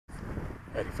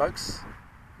Howdy folks,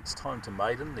 it's time to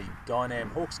Maiden, the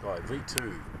Dynam Hawksky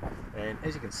V2, and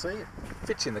as you can see it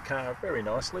fits in the car very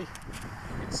nicely.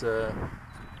 It's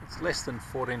less than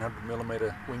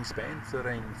 1400mm wingspan,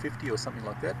 1350 or something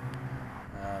like that.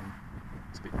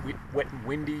 It's a bit wet and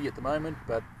windy at the moment,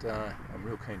 but I'm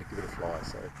real keen to give it a fly,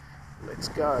 so let's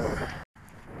go.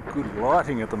 Good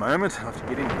lighting at the moment, I'll have to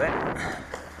get into that.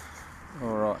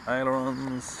 Alright,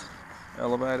 ailerons,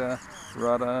 elevator,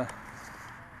 rudder,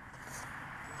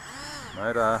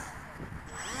 motor.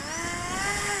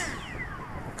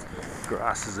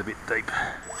 Grass is a bit deep.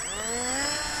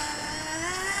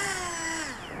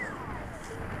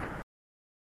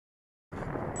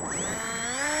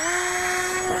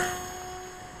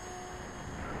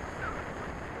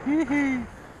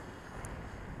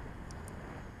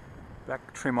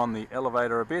 Back trim on the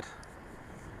elevator a bit.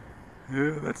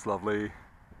 Yeah, that's lovely.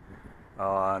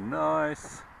 Ah,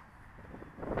 nice.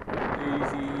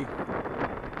 Easy.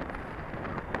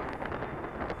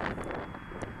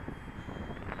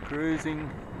 Cruising.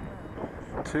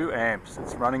 2 amps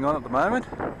it's running on at the moment.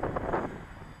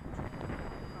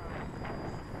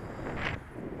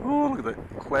 Oh, look at the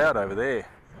cloud over there.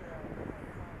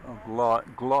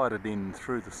 I've glided in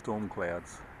through the storm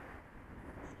clouds.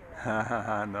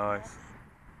 Haha, nice.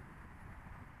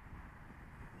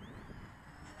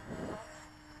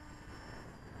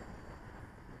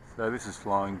 So this is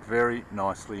flying very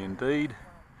nicely indeed.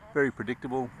 Very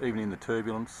predictable, even in the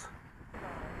turbulence.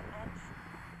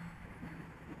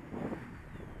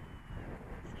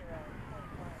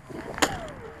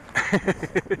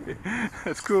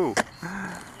 That's cool.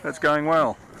 That's going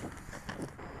well.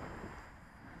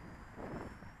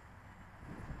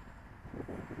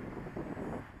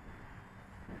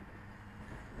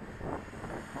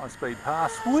 High speed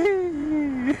pass.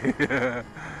 Whee!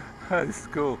 This is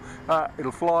cool.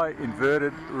 It'll fly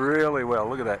inverted really well.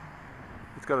 Look at that.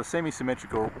 It's got a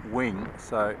semi-symmetrical wing,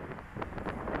 so it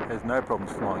has no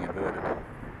problems flying inverted.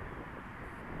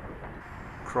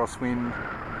 Crosswind.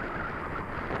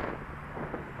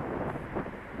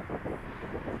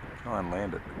 Try and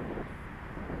land it.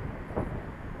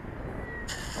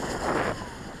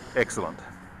 Excellent.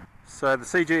 So the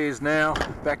CG is now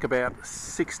back about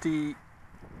 60,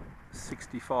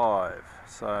 65.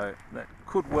 So that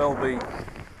could well be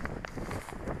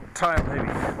tail heavy.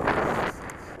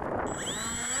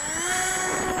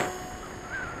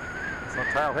 It's not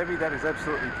tail heavy, that is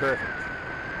absolutely perfect.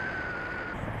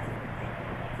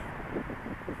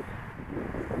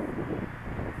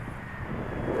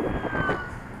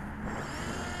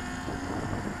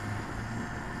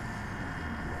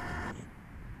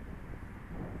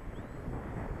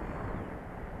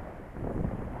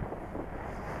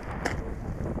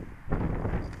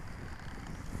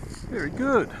 Very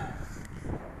good.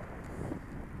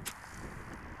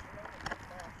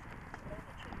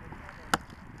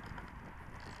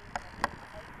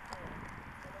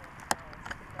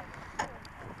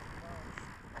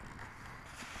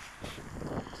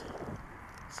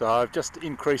 So I've just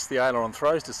increased the aileron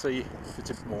throws to see if it's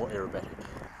a bit more aerobatic.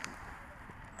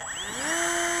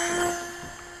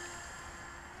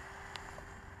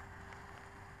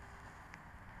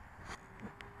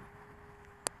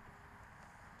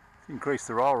 Increase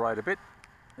the roll rate a bit.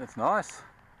 That's nice.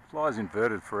 Flies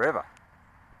inverted forever.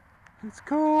 It's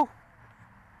cool.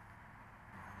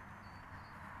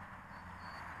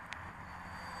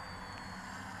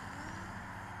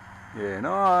 Yeah,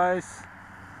 nice.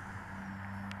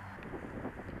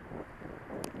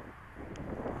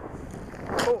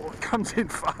 Oh, it comes in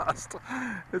fast.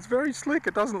 It's very slick.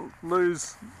 It doesn't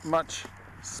lose much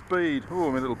speed. Oh,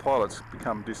 my little pilot's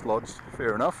become dislodged.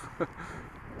 Fair enough.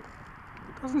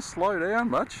 Doesn't slow down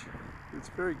much. It's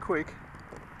very quick,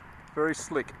 very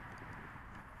slick,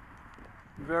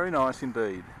 very nice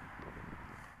indeed.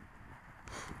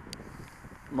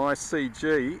 My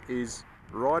CG is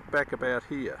right back about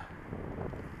here,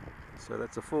 so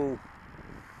that's a full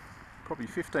probably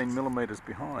 15mm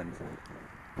behind.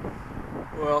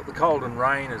 Well, the cold and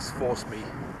rain has forced me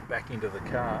back into the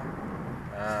car,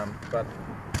 but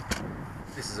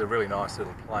this is a really nice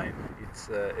little plane.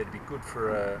 It'd be good for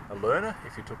a learner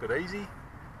if you took it easy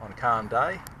on a calm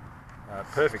day.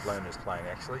 Perfect learner's plane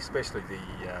actually, especially the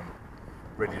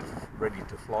ready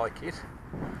to fly kit.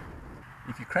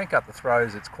 If you crank up the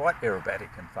throws, it's quite aerobatic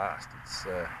and fast. It's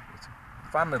a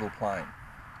fun little plane,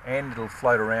 and it'll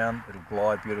float around. It'll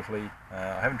glide beautifully.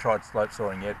 I haven't tried slope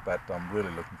soaring yet, but I'm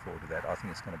really looking forward to that. I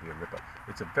think it's going to be a ripper.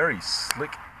 It's a very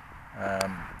slick.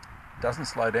 Doesn't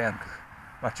slow down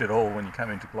much at all when you come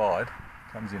into glide.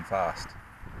 Comes in fast.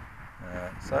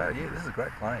 So yeah, this is a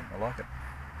great plane. I like it.